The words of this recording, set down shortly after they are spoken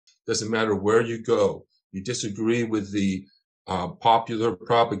Doesn't matter where you go. You disagree with the popular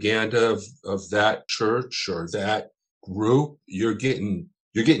propaganda of that church or that group, you're getting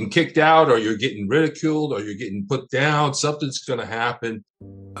kicked out, or you're getting ridiculed, or you're getting put down. Something's going to happen.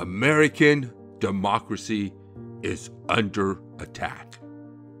 American democracy is under attack.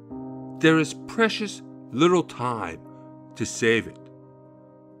 There is precious little time to save it.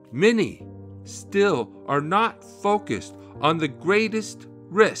 Many still are not focused on the greatest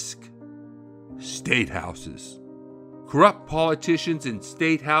risk: state houses. Corrupt politicians in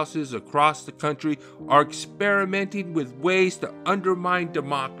state houses across the country are experimenting with ways to undermine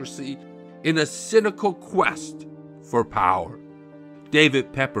democracy in a cynical quest for power.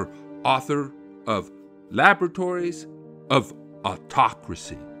 David Pepper, author of Laboratories of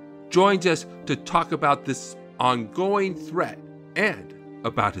Autocracy, joins us to talk about this ongoing threat and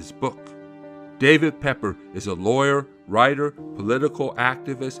about his book. David Pepper is a lawyer, writer, political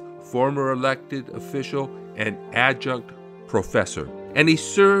activist, former elected official, and adjunct professor. And he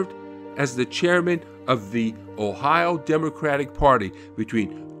served as the chairman of the Ohio Democratic Party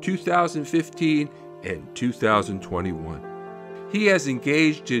between 2015 and 2021. He has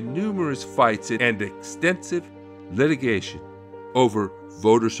engaged in numerous fights and extensive litigation over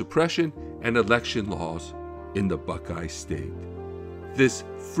voter suppression and election laws in the Buckeye State. This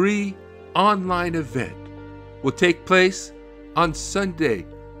free online event will take place on Sunday,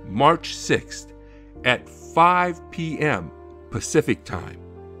 March 6th at 5 p.m. Pacific Time.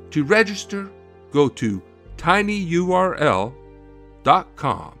 To register, go to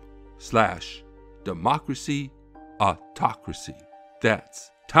tinyurl.com/democracy-autocracy.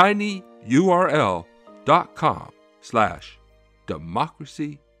 That's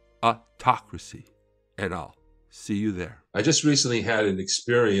tinyurl.com/democracy-autocracy. And I'll see you there. I just recently had an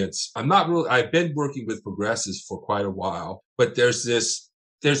experience. I've been working with progressives for quite a while, but there's this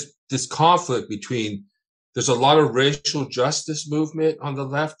conflict between, there's a lot of racial justice movement on the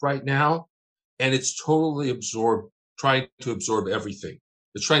left right now, and it's totally trying to absorb everything.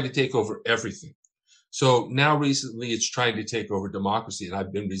 It's trying to take over everything. So now recently it's trying to take over democracy, and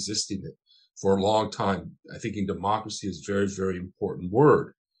I've been resisting it for a long time. I think democracy is a very, very important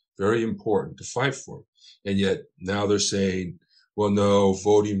word, very important to fight for. And yet now they're saying, well, no,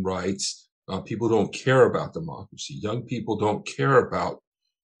 voting rights, people don't care about democracy. Young people don't care about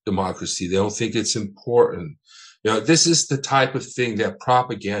democracy. They don't think it's important. This is the type of thing that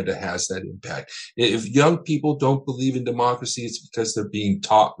propaganda has that impact. If young people don't believe in democracy, it's because they're being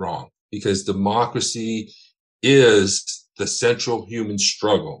taught wrong, because democracy is the central human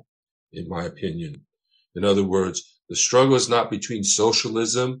struggle, in my opinion. In other words, the struggle is not between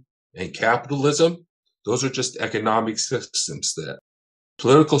socialism and capitalism. Those are just economic systems. That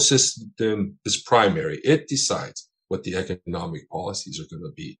political system is primary. It decides what the economic policies are going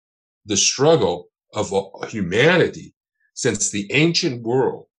to be. The struggle of humanity since the ancient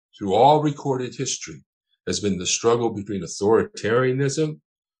world, through all recorded history, has been the struggle between authoritarianism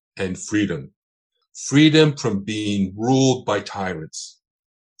and freedom. Freedom from being ruled by tyrants.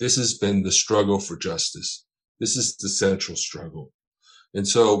 This has been the struggle for justice. This is the central struggle. And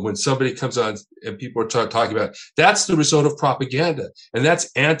so when somebody comes on and people are talking about, that's the result of propaganda, and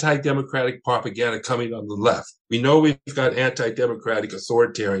that's anti-democratic propaganda coming on the left. We know we've got anti-democratic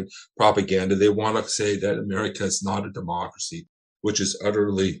authoritarian propaganda. They want to say that America is not a democracy, which is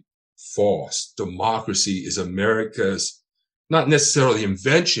utterly false. Democracy is America's, not necessarily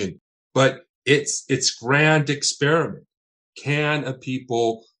invention, but it's grand experiment. Can a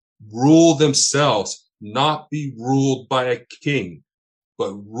people rule themselves, not be ruled by a king,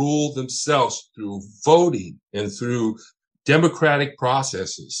 but rule themselves through voting and through democratic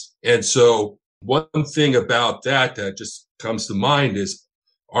processes? And so one thing about that just comes to mind is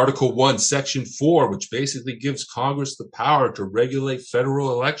Article 1, Section 4, which basically gives Congress the power to regulate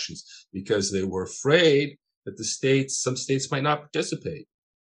federal elections, because they were afraid that some states might not participate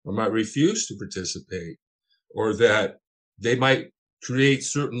or might refuse to participate, or that they might create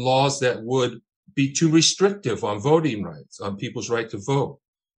certain laws that would be too restrictive on voting rights, on people's right to vote.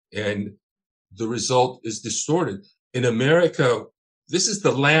 And the result is distorted. In America, this is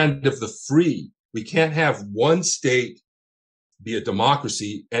the land of the free. We can't have one state be a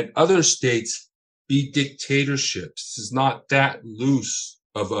democracy and other states be dictatorships. This is not that loose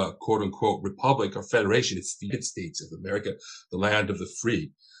of a quote unquote republic or federation. It's the United States of America, the land of the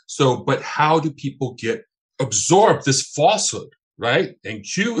free. So, but how do people absorb this falsehood, right? And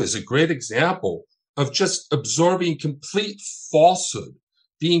Q is a great example of just absorbing complete falsehood,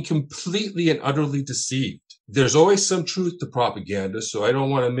 being completely and utterly deceived. There's always some truth to propaganda, so I don't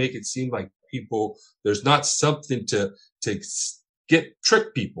want to make it seem like there's not something to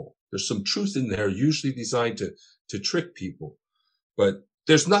trick people. There's some truth in there, usually designed to trick people. But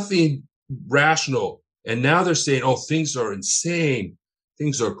there's nothing rational. And now they're saying, oh, things are insane.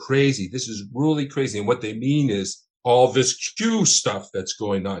 Things are crazy. This is really crazy. And what they mean is all this Q stuff that's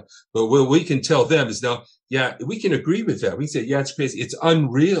going on. But what we can tell them is now, yeah, we can agree with that. We can say, yeah, it's crazy. It's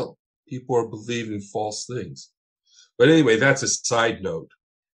unreal. People are believing false things. But anyway, that's a side note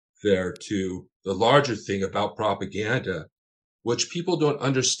there to the larger thing about propaganda, which people don't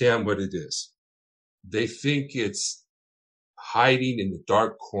understand what it is. They think it's hiding in the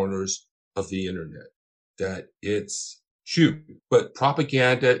dark corners of the internet, that it's cute. But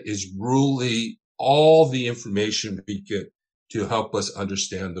propaganda is really all the information we get to help us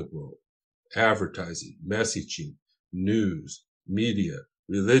understand the world. Advertising, messaging, news, media,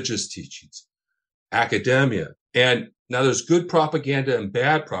 religious teachings, academia. And now there's good propaganda and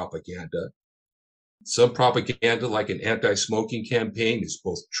bad propaganda. Some propaganda, like an anti-smoking campaign, is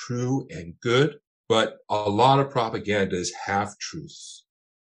both true and good, but a lot of propaganda is half-truths.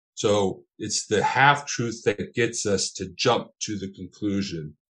 So it's the half-truth that gets us to jump to the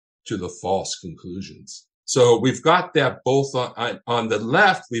conclusion, to the false conclusions. So we've got that both on the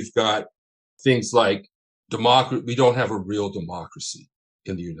left, we've got things like democracy. We don't have a real democracy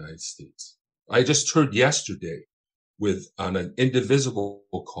in the United States. I just heard yesterday on an indivisible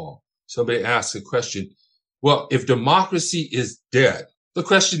call, somebody asked a question. Well, if democracy is dead, the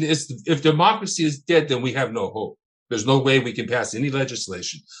question is, if democracy is dead, then we have no hope. There's no way we can pass any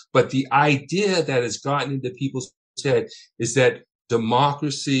legislation. But the idea that has gotten into people's head is that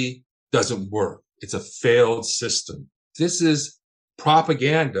democracy doesn't work. It's a failed system. This is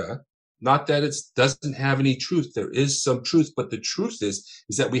propaganda. Not that it doesn't have any truth. There is some truth, but the truth is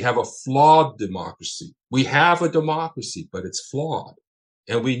that we have a flawed democracy. We have a democracy, but it's flawed.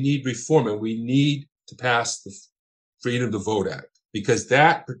 And we need reform, and we need to pass the Freedom to Vote Act, because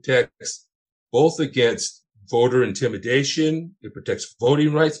that protects both against voter intimidation, it protects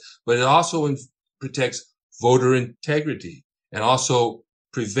voting rights, but it also protects voter integrity and also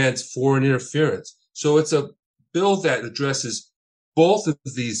prevents foreign interference. So it's a bill that addresses both of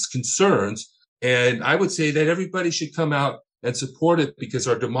these concerns. And I would say that everybody should come out and support it, because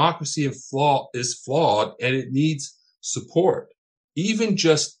our democracy is flawed and it needs support. Even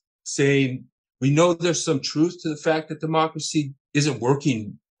just saying, we know there's some truth to the fact that democracy isn't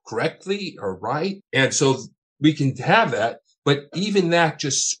working correctly or right. And so we can have that. But even that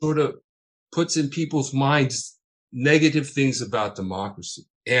just sort of puts in people's minds negative things about democracy.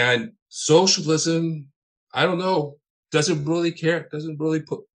 And socialism, I don't know, doesn't really care, doesn't really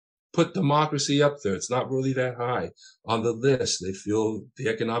put democracy up there. It's not really that high on the list. They feel the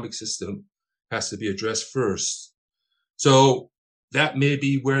economic system has to be addressed first. So that may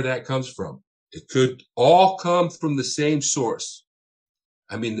be where that comes from. It could all come from the same source.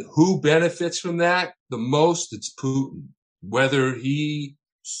 I mean, who benefits from that the most? It's Putin. Whether he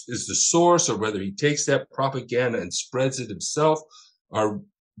is the source or whether he takes that propaganda and spreads it himself or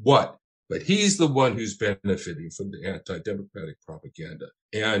what. But he's the one who's benefiting from the anti-democratic propaganda.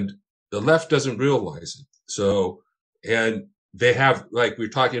 And the left doesn't realize it. So, and they have, like we're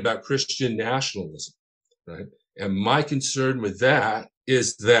talking about Christian nationalism, right? And my concern with that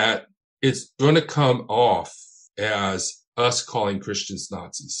is that it's going to come off as us calling Christians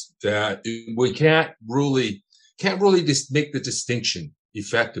Nazis, that we can't really just make the distinction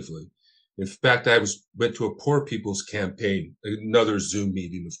effectively. In fact, I went to a poor people's campaign, another Zoom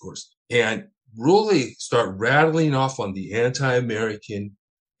meeting, of course, and really start rattling off on the anti-American,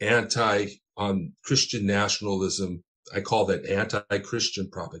 on Christian nationalism. I call that anti-Christian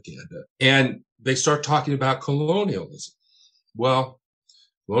propaganda. And they start talking about colonialism. Well,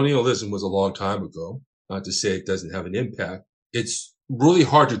 colonialism was a long time ago, not to say it doesn't have an impact. It's really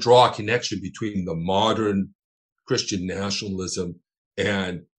hard to draw a connection between the modern Christian nationalism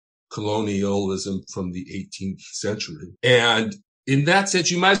and colonialism from the 18th century. And in that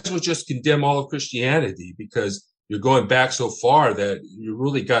sense, you might as well just condemn all of Christianity, because you're going back so far that you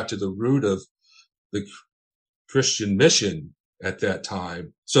really got to the root of the Christian mission at that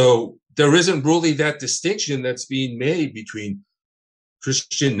time. So there isn't really that distinction that's being made between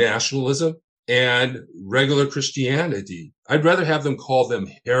Christian nationalism and regular Christianity. I'd rather have them call them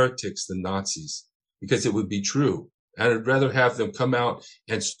heretics than Nazis, because it would be true. And I'd rather have them come out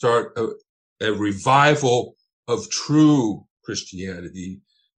and start a revival of true Christianity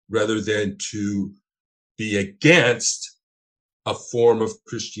rather than to be against a form of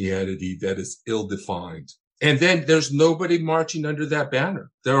Christianity that is ill-defined. And then there's nobody marching under that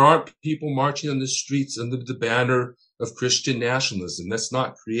banner. There aren't people marching on the streets under the banner of Christian nationalism. Let's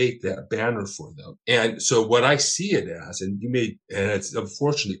not create that banner for them. And so what I see it as, and it's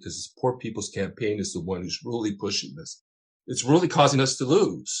unfortunate because it's Poor People's Campaign is the one who's really pushing this. It's really causing us to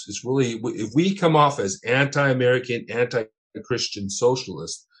lose. It's really, if we come off as anti-American, anti-Christian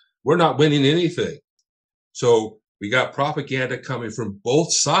socialists, we're not winning anything. So we got propaganda coming from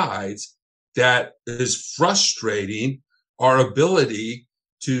both sides that is frustrating our ability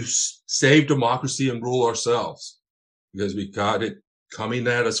to save democracy and rule ourselves, because we got it coming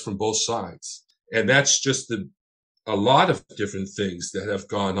at us from both sides. And that's just a lot of different things that have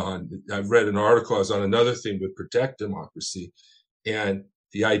gone on. I've read an article, I was on another thing with Protect Democracy, and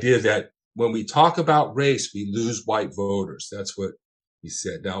the idea that when we talk about race, we lose white voters. That's what he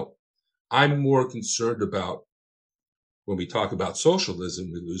said. Now, I'm more concerned about when we talk about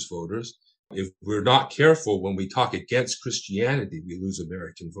socialism, we lose voters. If we're not careful, when we talk against Christianity, we lose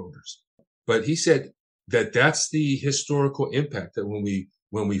American voters. But he said that that's the historical impact, that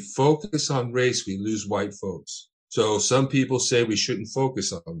when we focus on race, we lose white votes. So some people say we shouldn't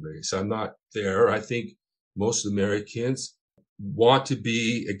focus on race. I'm not there. I think most Americans want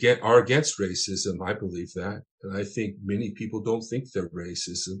to are against racism. I believe that. And I think many people don't think they're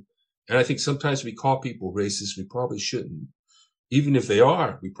racism. And I think sometimes we call people racist. We probably shouldn't. Even if they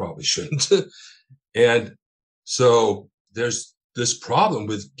are, we probably shouldn't. And so there's this problem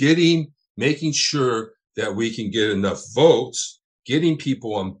with making sure that we can get enough votes, getting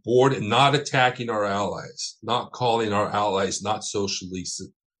people on board and not attacking our allies, not calling our allies not socially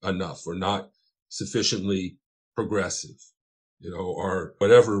enough or not sufficiently progressive, or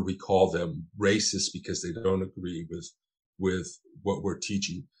whatever we call them, racist because they don't agree with what we're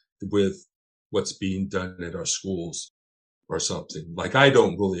teaching, with what's being done at our schools or something. Like, I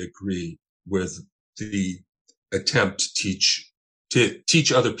don't really agree with the attempt to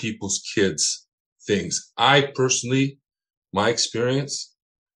teach other people's kids things. I personally, my experience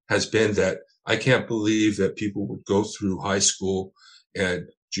has been that I can't believe that people would go through high school and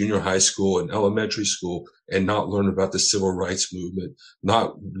junior high school and elementary school and not learn about the civil rights movement,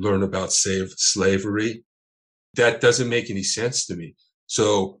 not learn about slavery. That doesn't make any sense to me.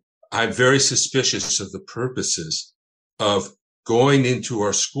 So I'm very suspicious of the purposes of going into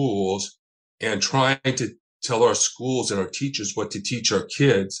our schools and trying to tell our schools and our teachers what to teach our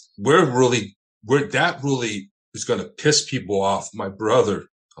kids. That really is going to piss people off. My brother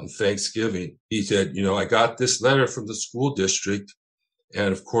on Thanksgiving, he said, I got this letter from the school district,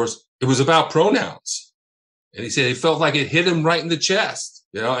 and of course it was about pronouns. And he said he felt like it hit him right in the chest,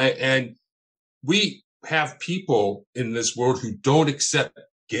 and we have people in this world who don't accept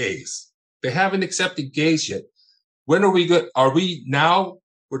gays. They haven't accepted gays yet. When are we good? Are we now?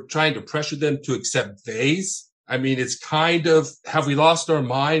 We're trying to pressure them to accept theys. I mean, it's kind of, have we lost our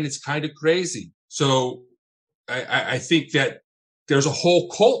mind? It's kind of crazy. So I think that there's a whole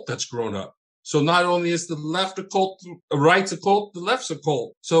cult that's grown up. So not only is the left a cult, the right's a cult, the left's a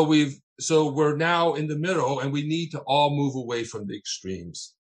cult. So we're now in the middle, and we need to all move away from the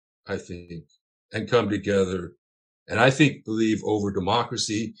extremes, I think, and come together. And I believe over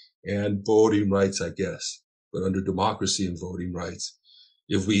democracy and voting rights, I guess, but under democracy and voting rights.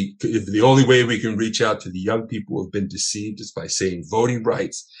 If the only way we can reach out to the young people who have been deceived is by saying voting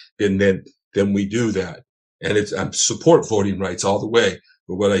rights, then we do that. And I support voting rights all the way.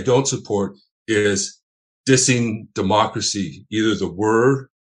 But what I don't support is dissing democracy, either the word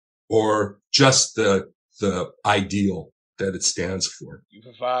or just the ideal that it stands for. You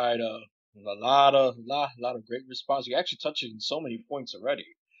provide a lot of great response. You're actually touching so many points already.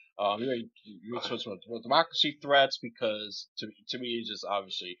 You touched about democracy threats, because to me it just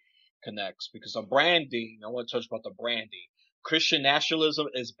obviously connects, because the branding. I want to touch about the branding. Christian nationalism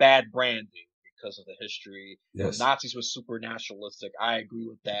is bad branding because of the history. Yes. Nazis were super nationalistic. I agree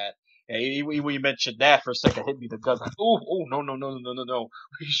with that. And when you mentioned that for a second, hit me the gut. Like, oh, no.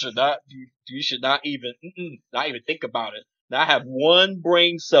 We should not even think about it. Now I have one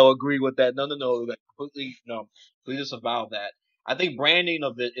brain cell agree with that. No. Like, completely disavow that. I think branding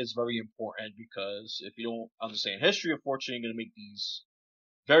of it is very important, because if you don't understand history, unfortunately, you're going to make these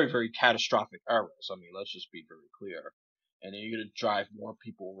very, very catastrophic errors. I mean, let's just be very clear. And then you're going to drive more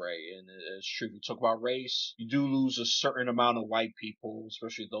people away. And it's true. If you talk about race, you do lose a certain amount of white people,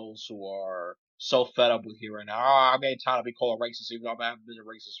 especially those who are so fed up with hearing, I'm getting tired of being called a racist, even though I haven't been a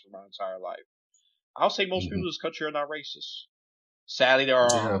racist for my entire life. I'll say most people in this country are not racist. Sadly,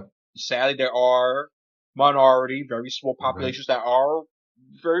 there are minority, very small populations that are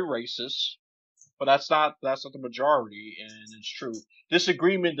very racist, but that's not the majority, and it's true.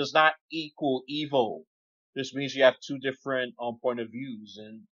 Disagreement does not equal evil. This means you have two different point of views,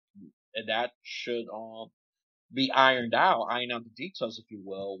 and that should be ironed out the details, if you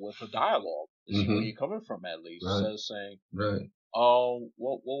will, with a dialogue to see where Mm-hmm. you're coming from, at least. Right. Instead of saying, Right.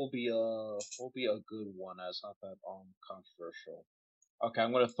 what will be a good one that's not that controversial? Okay,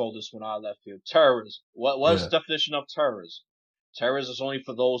 I'm gonna throw this one out of left field. Terrorism. What's Yeah. the definition of terrorism? Terrorism is only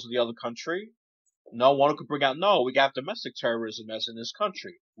for those in the other country? No one could bring out, no, we got domestic terrorism as in this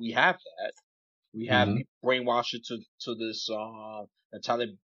country. We have that. We have Mm-hmm. people brainwashed to this the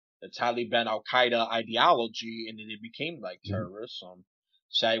Taliban Al Qaeda ideology, and then they became like Mm-hmm. terrorists.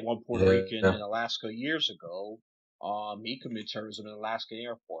 Say one Puerto Rican Yeah. in Alaska years ago, he committed terrorism in Alaska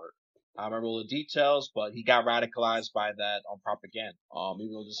airport. I remember all the details, but he got radicalized by that on propaganda.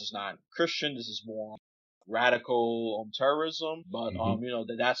 Even though this is not Christian, this is more radical terrorism. But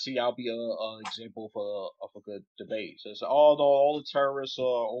Mm-hmm. that's I'll be a example of a good debate. So it's all the terrorists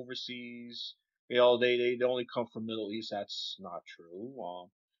are overseas. They only come from Middle East. That's not true.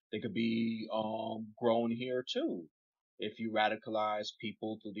 They could be grown here too if you radicalize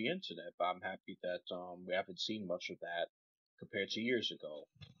people through the internet. But I'm happy that we haven't seen much of that compared to years ago.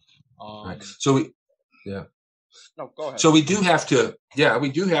 Right. So yeah. No, go ahead. So we do have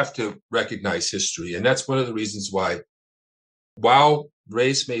to recognize history, and that's one of the reasons why, while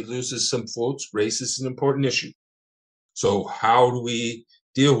race may lose some votes, race is an important issue. So how do we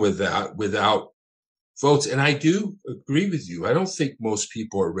deal with that without votes? And I do agree with you. I don't think most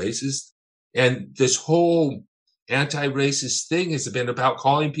people are racist. And this whole anti-racist thing has been about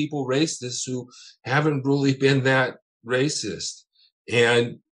calling people racist who haven't really been that racist.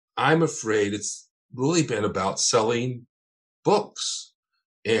 And I'm afraid it's really been about selling books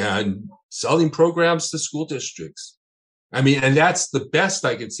and selling programs to school districts. I mean, and that's the best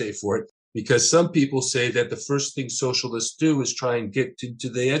I can say for it, because some people say that the first thing socialists do is try and get into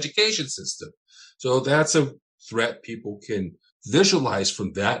the education system. So that's a threat people can visualize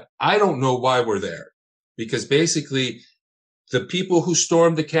from that. I don't know why we're there, because basically the people who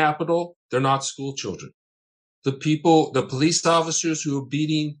stormed the Capitol, they're not school children. The police officers who are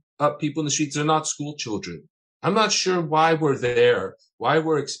beating up people in the streets, they're not school children. I'm not sure why we're there, why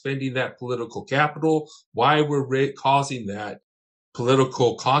we're expending that political capital, why we're causing that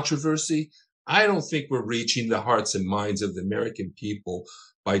political controversy. I don't think we're reaching the hearts and minds of the American people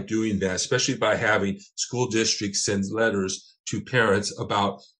by doing that, especially by having school districts send letters to parents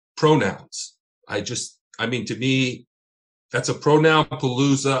about pronouns. To me, that's a pronoun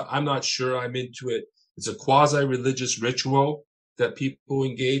palooza. I'm not sure I'm into it. It's a quasi-religious ritual that people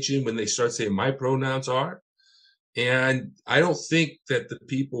engage in when they start saying my pronouns are. And I don't think that the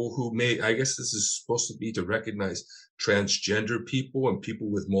people who I guess this is supposed to be to recognize transgender people and people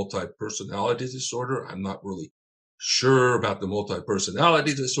with multi-personality disorder. I'm not really sure about the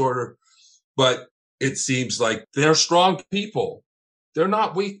multi-personality disorder, but it seems like they're strong people. They're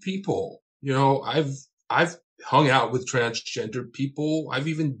not weak people. I've hung out with transgender people. I've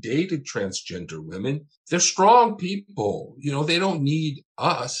even dated transgender women. They're strong people. They don't need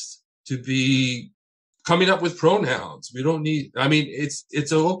us to be coming up with pronouns. We don't need,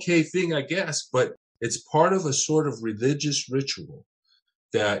 it's an okay thing, I guess, but it's part of a sort of religious ritual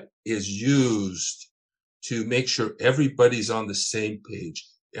that is used to make sure everybody's on the same page.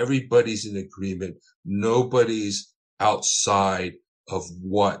 Everybody's in agreement. Nobody's outside of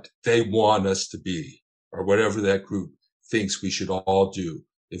what they want us to be, or whatever that group thinks we should all do.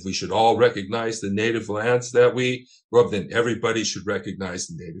 If we should all recognize the native lands that we grew up, then everybody should recognize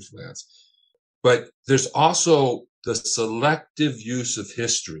the native lands. But there's also the selective use of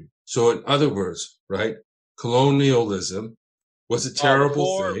history. So in other words, right, colonialism was a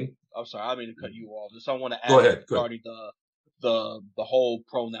terrible thing. I'm sorry, I didn't mean to cut you off. Just I want to Go add ahead. regarding the whole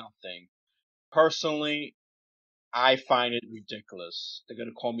pronoun thing. Personally, I find it ridiculous. They're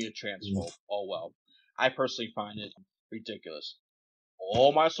gonna call me a transphobe. Oh well. I personally find it ridiculous.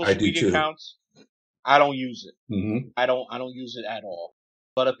 All my I social do media too. accounts, I don't use it. Mm-hmm. I don't use it at all.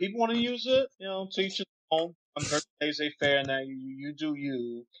 But if people want to use it, to each his own. I'm very laissez-faire, and that you do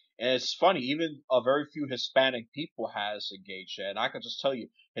you. And it's funny, even a very few Hispanic people has engaged in. And I can just tell you,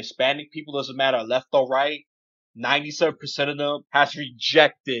 Hispanic people, doesn't matter left or right, 97% of them has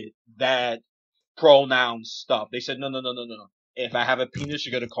rejected that pronoun stuff. They said, no, no, no, no, no. If I have a penis,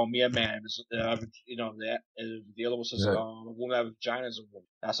 you're gonna call me a man. That the other one says, Right. a woman have a vagina is a woman.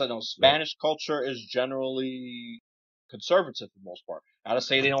 I said, no. Right. Spanish culture is generally conservative for the most part. Not to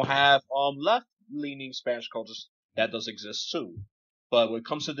say they don't have left leaning Spanish cultures, that does exist too. But when it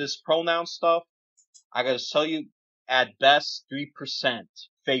comes to this pronoun stuff, I gotta tell you, at best, 3%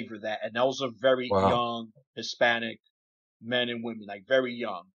 favor that, and those are very Wow. young Hispanic men and women, like very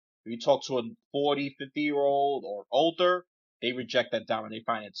young. If you talk to a 40, 50-year-old or older, they reject that down and they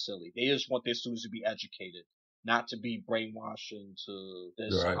find it silly. They just want their students to be educated. not to be brainwashed into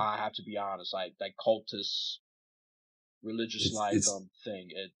this. Right. I have to be honest, like cultist, religious It's thing.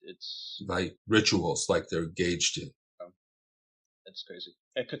 It's like rituals, like they're engaged in. um, it's crazy.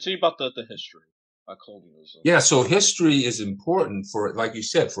 And continue about the history of colonialism. Yeah, so history is important for, like you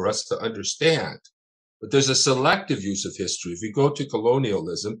said, for us to understand. But there's a selective use of history. If you go to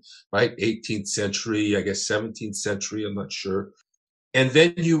colonialism, right, 18th century, I guess 17th century, I'm not sure. And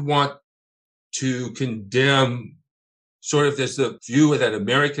then you want to condemn, sort of, there's the view that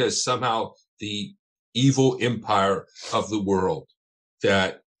America is somehow the evil empire of the world,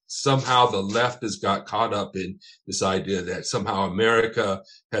 that somehow the left has got caught up in this idea that somehow America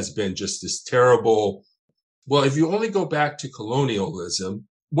has been just this terrible. Well, if you only go back to colonialism,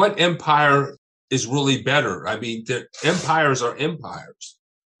 what empire is really better? I mean, empires are empires,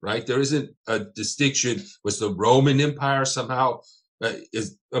 right? There isn't a distinction. Was the Roman Empire somehow,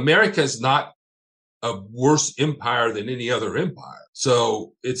 is America is not a worse empire than any other empire.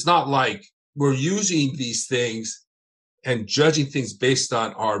 So it's not like we're using these things and judging things based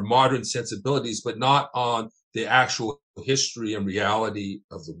on our modern sensibilities, but not on the actual history and reality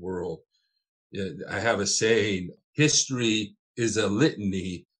of the world. I have a saying, history is a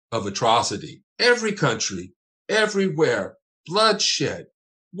litany of atrocity. Every country, everywhere, bloodshed,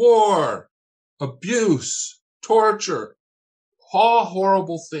 war, abuse, torture, all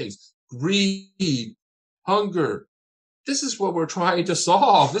horrible things, greed, hunger. This is what we're trying to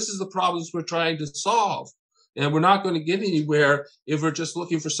solve. This is the problems we're trying to solve. And we're not going to get anywhere if we're just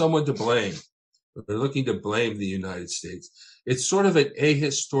looking for someone to blame. We're looking to blame the United States. It's sort of an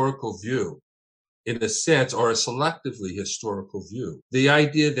ahistorical view, in a sense, or a selectively historical view. The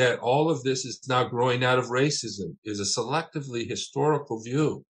idea that all of this is now growing out of racism is a selectively historical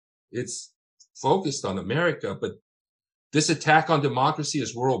view. It's focused on America, but this attack on democracy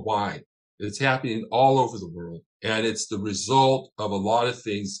is worldwide. It's happening all over the world. And it's the result of a lot of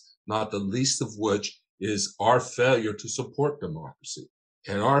things, not the least of which is our failure to support democracy.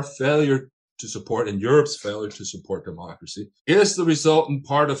 And our failure to support, and Europe's failure to support democracy, is the resultant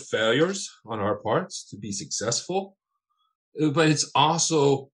part of failures on our parts to be successful. But it's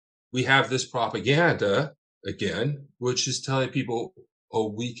also, we have this propaganda, again, which is telling people, oh,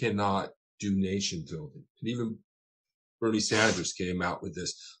 we cannot do nation building. And even Bernie Sanders came out with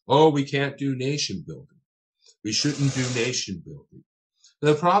this, oh, we can't do nation building. We shouldn't do nation building.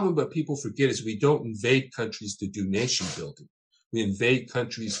 The problem that people forget is we don't invade countries to do nation building. We invade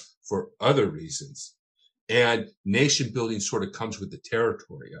countries for other reasons. And nation building sort of comes with the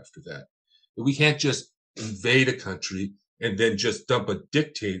territory after that. We can't just invade a country and then just dump a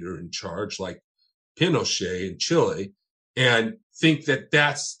dictator in charge like Pinochet in Chile and think that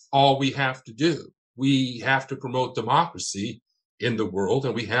that's all we have to do. We have to promote democracy in the world,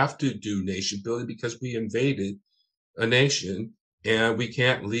 and we have to do nation building because we invaded a nation and we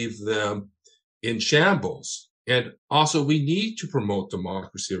can't leave them in shambles. And also, we need to promote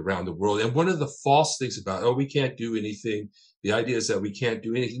democracy around the world. And one of the false things about, oh, we can't do anything, the idea is that we can't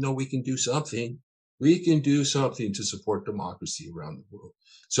do anything. No, we can do something. We can do something to support democracy around the world.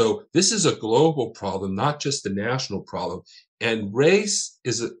 So this is a global problem, not just a national problem. And race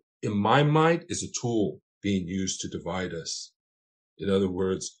is, in my mind, is a tool being used to divide us. In other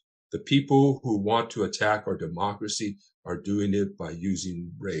words, the people who want to attack our democracy are doing it by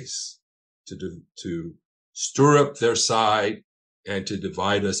using race to stir up their side and to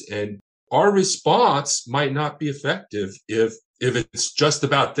divide us. And our response might not be effective if it's just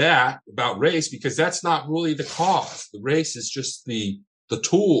about that, about race, because that's not really the cause. The race is just the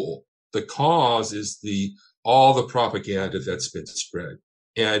tool. The cause is all the propaganda that's been spread.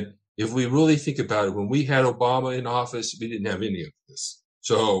 And if we really think about it, when we had Obama in office, we didn't have any of this.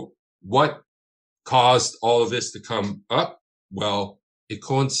 So what caused all of this to come up? Well, it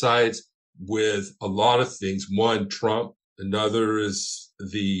coincides with a lot of things. One, Trump. Another is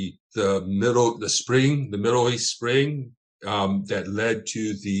the Middle East spring that led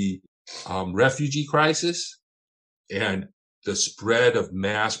to the refugee crisis and the spread of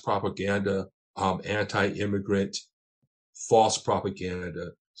mass propaganda, anti-immigrant, false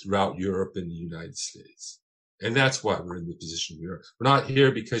propaganda throughout Europe and the United States. And that's why we're in the position we are. We're not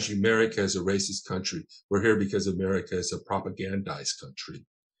here because America is a racist country. We're here because America is a propagandized country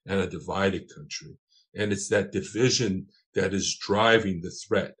and a divided country. And it's that division that is driving the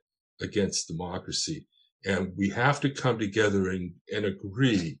threat against democracy. And we have to come together and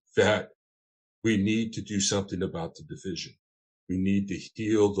agree that we need to do something about the division. We need to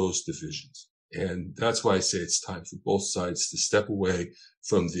heal those divisions. And that's why I say it's time for both sides to step away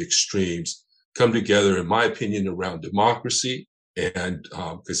from the extremes, come together, in my opinion, around democracy And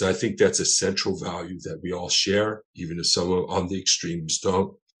because I think that's a central value that we all share, even if some on the extremes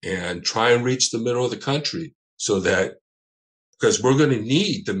don't, and try and reach the middle of the country so that, because we're going to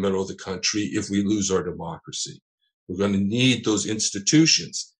need the middle of the country if we lose our democracy. We're going to need those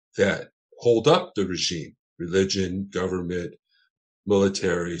institutions that hold up the regime, religion, government,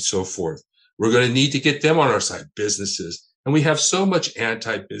 military, so forth. We're going to need to get them on our side, businesses. And we have so much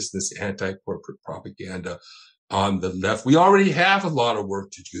anti-business, anti-corporate propaganda on the left. We already have a lot of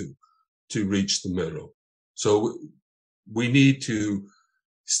work to do to reach the middle. So we need to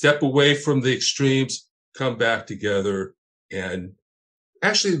step away from the extremes, come back together, and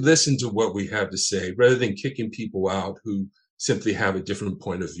actually listen to what we have to say rather than kicking people out who simply have a different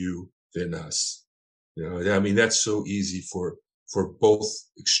point of view than us. You know, I mean, that's so easy for both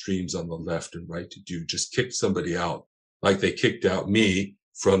extremes on the left and right to do. Just kick somebody out, like they kicked out me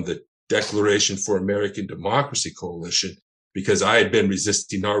from the Declaration for American Democracy Coalition, because I had been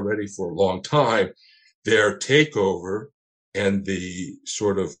resisting already for a long time their takeover and the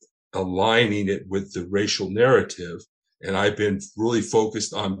sort of aligning it with the racial narrative. And I've been really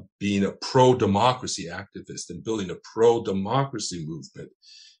focused on being a pro-democracy activist and building a pro-democracy movement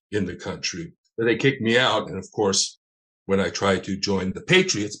in the country. But they kicked me out. And of course, when I tried to join the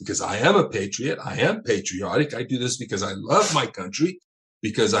Patriots, because I am a patriot, I am patriotic. I do this because I love my country,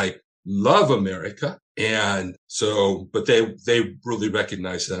 because I love America. And so, but they really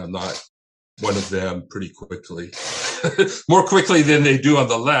recognize that I'm not one of them pretty quickly, more quickly than they do on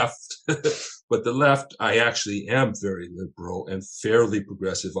the left. But the left, I actually am very liberal and fairly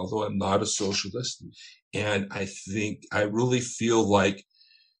progressive, although I'm not a socialist. And I really feel like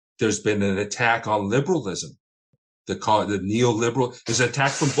there's been an attack on liberalism. The neoliberal is an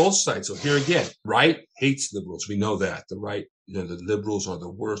attack from both sides. So here again, right hates liberals. We know that. The right, the liberals are the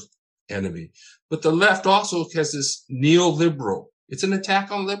worst enemy. But the left also has this neoliberal. It's an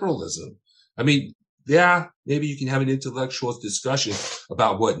attack on liberalism. I mean, yeah, maybe you can have an intellectual discussion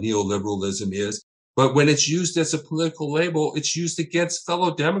about what neoliberalism is. But when it's used as a political label, it's used against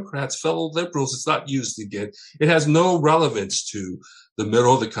fellow Democrats, fellow liberals. It's not used against. It has no relevance to the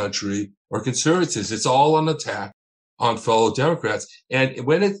middle of the country or conservatives. It's all an attack on fellow Democrats. And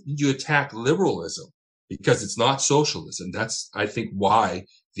when you attack liberalism, because it's not socialism, that's, I think, why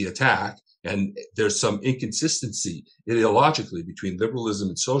the attack. And there's some inconsistency ideologically between liberalism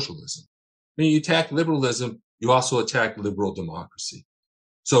and socialism. When you attack liberalism, you also attack liberal democracy.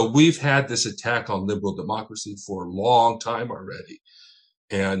 So we've had this attack on liberal democracy for a long time already.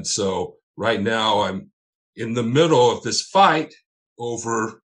 And so right now I'm in the middle of this fight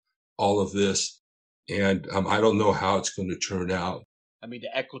over all of this. And I don't know how it's going to turn out. I mean,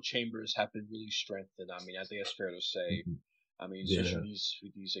 the echo chambers have been really strengthened. I mean, I think it's fair to say. I mean, especially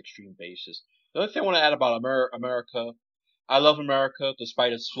with these extreme bases. The other thing I want to add about America, I love America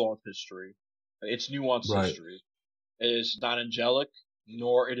despite its flawed history. Its nuanced history. It is not angelic,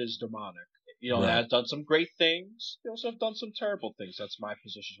 nor it is demonic. It has done some great things. It also have done some terrible things. That's my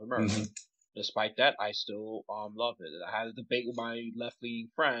position for America. Despite that, I still love it. I had a debate with my left-leaning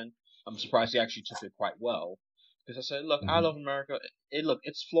friend. I'm surprised he actually took it quite well. Because I said, look, I love America.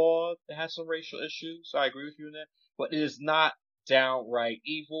 It's flawed. It has some racial issues. I agree with you in that. But it is not downright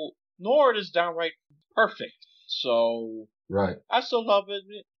evil, nor it is downright perfect. So I still love it.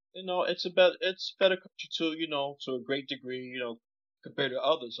 It's better country to a great degree, compared to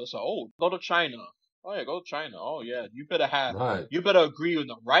others. So I said, go to China. Oh yeah, go to China. Oh yeah, you better agree with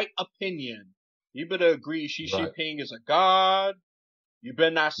the right opinion. You better agree Xi Jinping is a god. You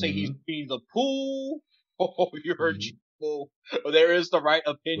better not say he's Winnie the Pooh. Oh, you heard people. There is the right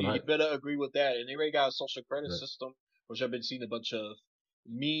opinion. You better agree with that. And they already got a social credit system, which I've been seeing a bunch of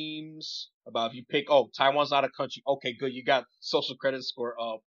memes about. If you pick, Taiwan's not a country. Okay, good. You got social credit score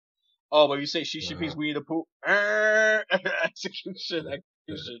up. Oh, but you say Xi Jinping's Winnie the Pooh. Execution.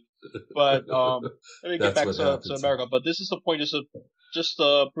 But let me get back to America. But this is the point. Just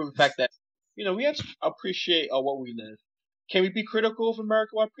to prove the fact that we have to appreciate what we live. Can we be critical of America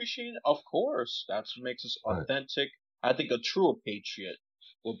while appreciating it? Of course. That's what makes us authentic. I think a true patriot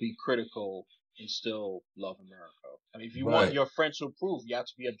will be critical and still love America. I mean, if you want your friends to approve, you have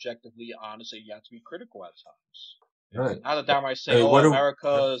to be objectively honest and you have to be critical at times. Not a downright say,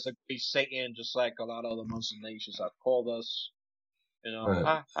 America is a great Satan, just like a lot of other Muslim nations have called us.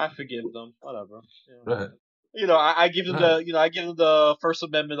 I forgive them. Whatever. I give them the First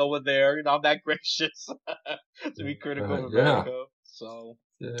Amendment over there. I'm that gracious to be critical of America. So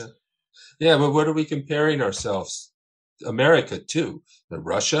but what are we comparing ourselves, America, to?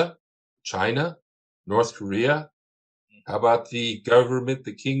 Russia, China, North Korea? How about the government,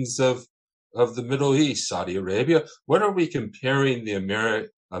 the kings of of the Middle East, Saudi Arabia. What are we comparing the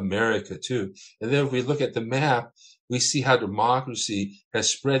America to? And then if we look at the map, we see how democracy has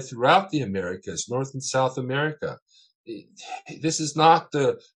spread throughout the Americas, North and South America. This is not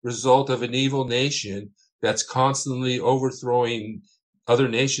the result of an evil nation that's constantly overthrowing other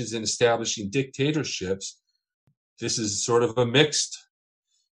nations and establishing dictatorships. This is sort of a mixed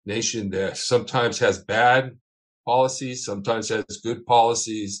nation that sometimes has bad policies, sometimes has good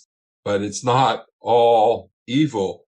policies, but it's not all evil.